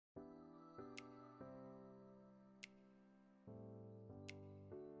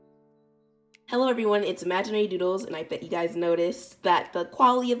Hello everyone, it's Imaginary Doodles, and I bet you guys noticed that the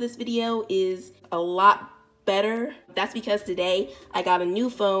quality of this video is a lot better. That's because today I got a new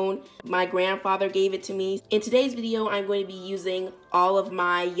phone. My grandfather gave it to me. In today's video, I'm going to be using all of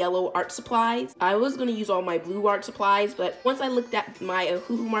my yellow art supplies. I was going to use all my blue art supplies, but once I looked at my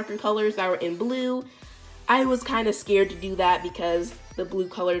Ohuhu marker colors that were in blue, I was kind of scared to do that because the blue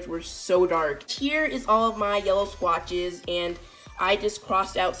colors were so dark. Here is all of my yellow swatches, and I just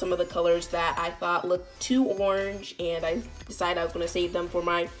crossed out some of the colors that I thought looked too orange, and I decided I was going to save them for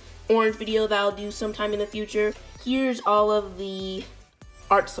my orange video that I'll do sometime in the future. Here's all of the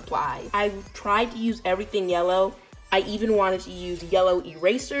art supplies. I tried to use everything yellow. I even wanted to use yellow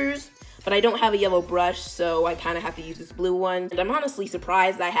erasers, but I don't have a yellow brush, so I kind of have to use this blue one. And I'm honestly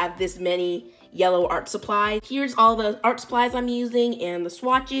surprised I have this many yellow art supplies. Here's all the art supplies I'm using and the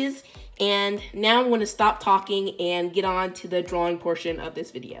swatches. And now I'm going to stop talking and get on to the drawing portion of this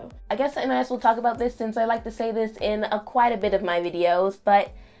video. I guess I might as well talk about this since I like to say this in quite a bit of my videos,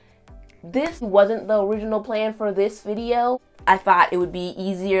 but this wasn't the original plan for this video. I thought it would be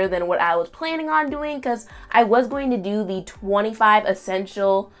easier than what I was planning on doing because I was going to do the 25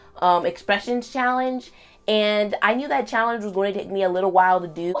 essential expressions challenge, and I knew that challenge was going to take me a little while to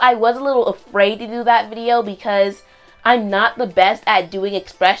do. I was a little afraid to do that video because I'm not the best at doing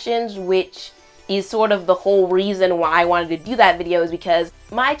expressions, which is sort of the whole reason why I wanted to do that video, is because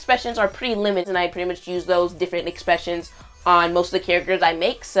my expressions are pretty limited and I pretty much use those different expressions on most of the characters I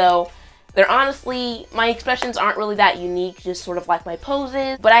make. So they're honestly, my expressions aren't really that unique, just sort of like my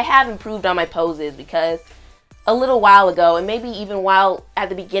poses. But I have improved on my poses because a little while ago, and maybe even while at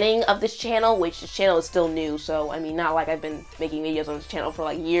the beginning of this channel, which this channel is still new, so I mean, not like I've been making videos on this channel for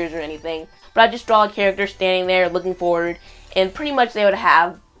like years or anything, but I just draw a character standing there looking forward, and pretty much they would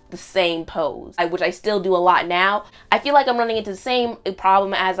have the same pose, which I still do a lot now. I feel like I'm running into the same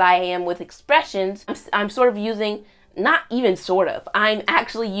problem as I am with expressions. I'm sort of using, not even sort of, I'm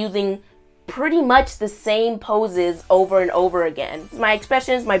actually using pretty much the same poses over and over again. My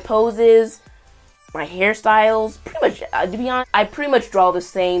expressions, my poses, my hairstyles, pretty much, to be honest, I pretty much draw the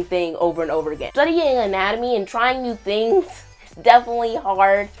same thing over and over again. Studying anatomy and trying new things is definitely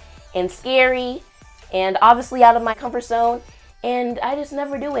hard and scary and obviously out of my comfort zone, and I just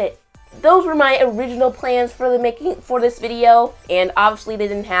never do it. Those were my original plans for this video, and obviously they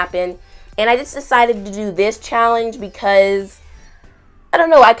didn't happen, and I just decided to do this challenge because I don't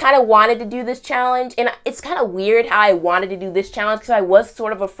know, I kind of wanted to do this challenge, and it's kind of weird how I wanted to do this challenge because I was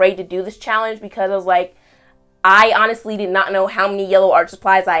sort of afraid to do this challenge because I was like, I honestly did not know how many yellow art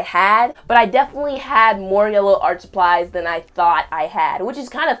supplies I had, but I definitely had more yellow art supplies than I thought I had, which is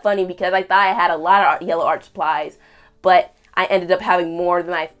kind of funny because I thought I had a lot of yellow art supplies, but I ended up having more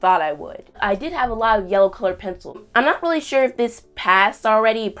than I thought I would. I did have a lot of yellow colored pencils. I'm not really sure if this passed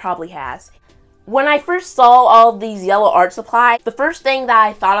already, it probably has. When I first saw all of these yellow art supplies, the first thing that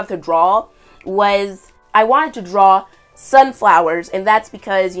I thought of to draw was I wanted to draw sunflowers, and that's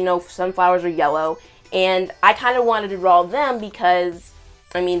because, you know, sunflowers are yellow, and I kind of wanted to draw them because,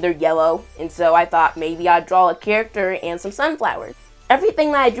 I mean, they're yellow, and so I thought maybe I'd draw a character and some sunflowers.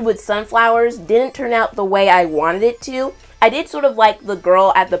 Everything that I drew with sunflowers didn't turn out the way I wanted it to. I did sort of like the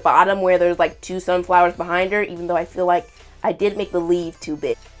girl at the bottom where there's like two sunflowers behind her, even though I feel like I did make the leaf too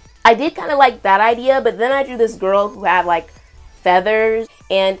big. I did kind of like that idea, but then I drew this girl who had like feathers,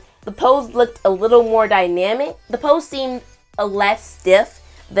 and the pose looked a little more dynamic. The pose seemed less stiff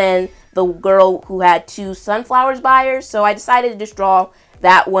than the girl who had two sunflowers by her, so I decided to just draw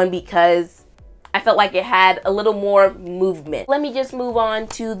that one because I felt like it had a little more movement. Let me just move on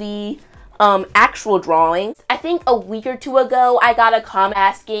to the actual drawings. I think a week or two ago, I got a comment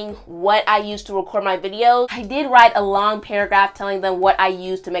asking what I used to record my videos. I did write a long paragraph telling them what I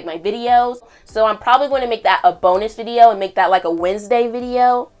used to make my videos. So I'm probably going to make that a bonus video and make that like a Wednesday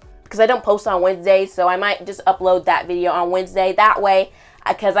video because I don't post on Wednesdays. So I might just upload that video on Wednesday. That way,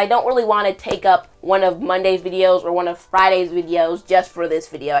 because I don't really want to take up one of Monday's videos or one of Friday's videos just for this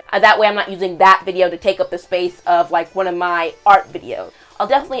video. That way I'm not using that video to take up the space of like one of my art videos. I'll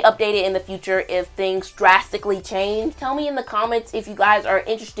definitely update it in the future if things drastically change. Tell me in the comments if you guys are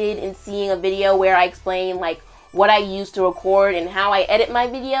interested in seeing a video where I explain like what I use to record and how I edit my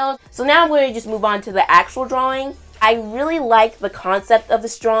videos. So now I'm going to just move on to the actual drawing. I really like the concept of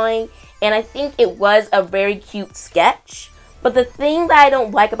this drawing, and I think it was a very cute sketch. But the thing that I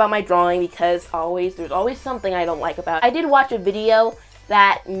don't like about my drawing, because there's always something I don't like about it. I did watch a video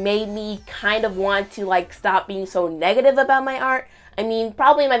that made me kind of want to like stop being so negative about my art. I mean,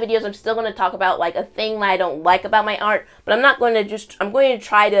 probably in my videos I'm still going to talk about like a thing that I don't like about my art, but I'm going to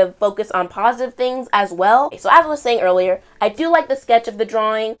try to focus on positive things as well. So as I was saying earlier, I do like the sketch of the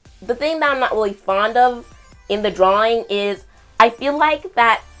drawing. The thing that I'm not really fond of in the drawing is I feel like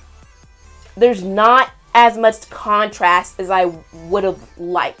that there's not as much contrast as I would have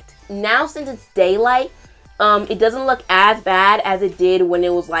liked. Now since it's daylight, it doesn't look as bad as it did when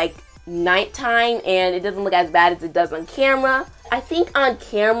it was like nighttime, and it doesn't look as bad as it does on camera. I think on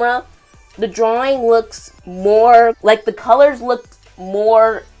camera, the drawing looks more, like the colors look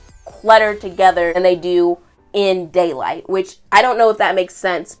more cluttered together than they do in daylight, which I don't know if that makes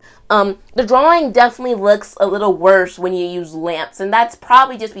sense. The drawing definitely looks a little worse when you use lamps, and that's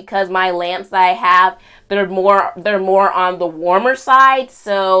probably just because my lamps that I have, they're more on the warmer side,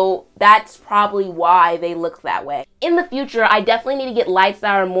 so that's probably why they look that way. In the future, I definitely need to get lights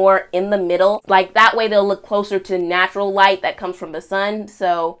that are more in the middle, like that way they'll look closer to natural light that comes from the sun.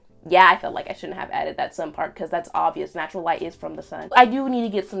 So yeah, I felt like I shouldn't have added that sun part because that's obvious. Natural light is from the sun. I do need to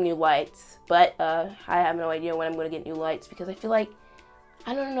get some new lights, but I have no idea when I'm going to get new lights because I feel like,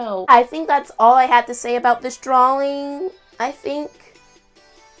 I don't know. I think that's all I had to say about this drawing, I think.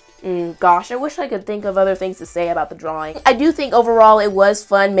 Gosh, I wish I could think of other things to say about the drawing. I do think overall it was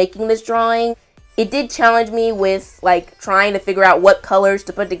fun making this drawing. It did challenge me with like trying to figure out what colors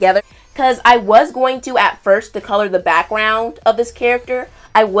to put together, because I was going to at first to color the background of this character,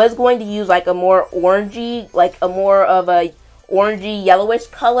 I was going to use like a more orangey, like a more of a orangey yellowish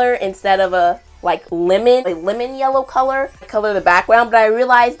color instead of a lemon yellow color the background, but I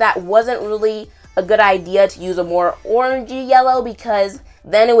realized that wasn't really a good idea to use a more orangey yellow because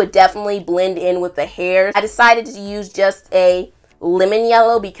then it would definitely blend in with the hair. I decided to use just a lemon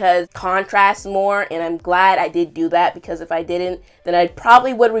yellow because it contrasts more, and I'm glad I did do that because if I didn't, then I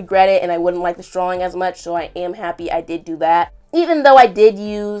probably would regret it and I wouldn't like this drawing as much, so I am happy I did do that. Even though I did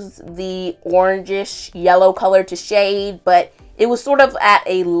use the orangish yellow color to shade, but it was sort of at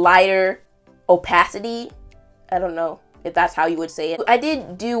a lighter opacity. I don't know if that's how you would say it. I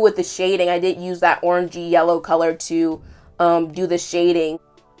did do with the shading, I did use that orangey yellow color to do the shading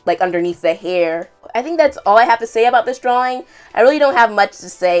like underneath the hair. I think that's all I have to say about this drawing. I really don't have much to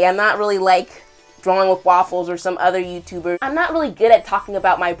say. I'm not really like Drawing with Waffles or some other YouTuber. I'm not really good at talking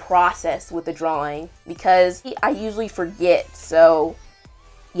about my process with the drawing because I usually forget, so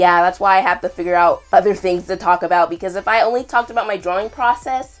yeah, that's why I have to figure out other things to talk about, because if I only talked about my drawing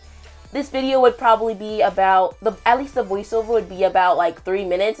process, this video would probably be about, at least the voiceover would be about like 3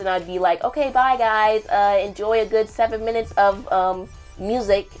 minutes, and I'd be like, okay, bye guys, enjoy a good 7 minutes of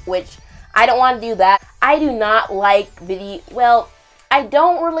music, which I don't want to do that. I do not like I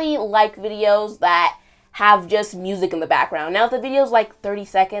don't really like videos that have just music in the background. Now, if the video's like 30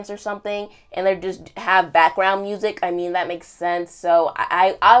 seconds or something, and they just have background music, I mean, that makes sense, so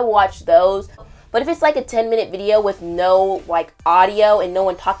I watch those. But if it's like a 10-minute video with no like audio and no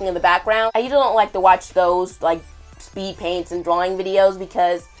one talking in the background, I usually don't like to watch those like speed paints and drawing videos,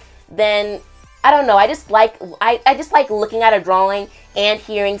 because then, I don't know, I just like looking at a drawing and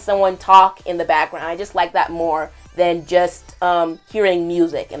hearing someone talk in the background. I just like that more than just hearing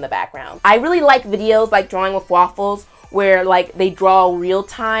music in the background. I really like videos like Drawing with Waffles, where like they draw real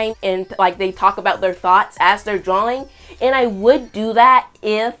time and like they talk about their thoughts as they're drawing, and I would do that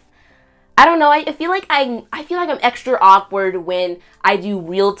if, I don't know, I feel like I'm extra awkward when I do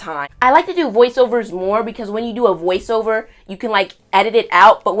real time. I like to do voiceovers more because when you do a voiceover, you can like edit it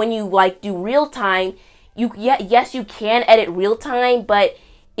out, but when you like do real time, yes, you can edit real time, but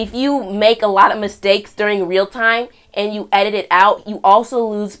if you make a lot of mistakes during real time and you edit it out, you also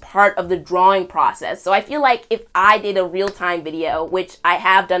lose part of the drawing process. So I feel like if I did a real time video, which I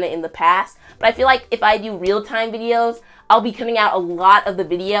have done it in the past, but I feel like if I do real time videos, I'll be cutting out a lot of the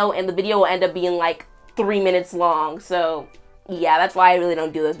video, and the video will end up being like 3 minutes long. So yeah, that's why I really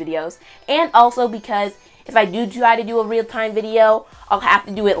don't do those videos. And also because if I do try to do a real time video, I'll have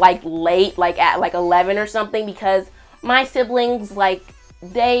to do it like late, like at like 11 or something, because my siblings, like,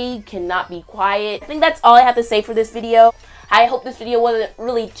 they cannot be quiet. I think that's all I have to say for this video. I hope this video wasn't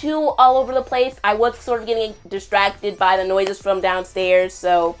really too all over the place. I was sort of getting distracted by the noises from downstairs,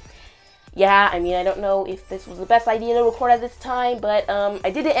 so yeah, I mean, I don't know if this was the best idea to record at this time, but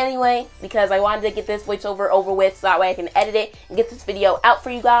I did it anyway because I wanted to get this voiceover over with so that way I can edit it and get this video out for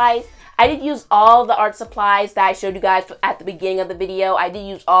you guys. I did use all the art supplies that I showed you guys at the beginning of the video. I did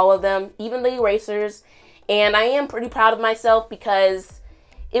use all of them, even the erasers, and I am pretty proud of myself because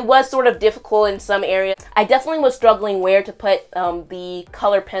it was sort of difficult in some areas. I definitely was struggling where to put the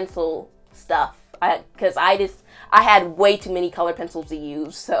color pencil stuff because I had way too many color pencils to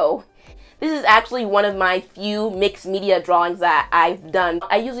use, so This is actually one of my few mixed media drawings that I've done.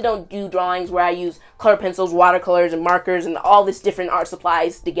 I usually don't do drawings where I use color pencils, watercolors, and markers, and all this different art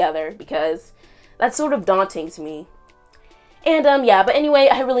supplies together, because that's sort of daunting to me. And yeah, but anyway,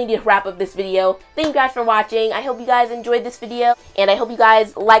 I really need to wrap up this video. Thank you guys for watching. I hope you guys enjoyed this video, and I hope you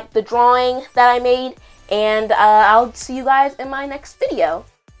guys liked the drawing that I made, and I'll see you guys in my next video.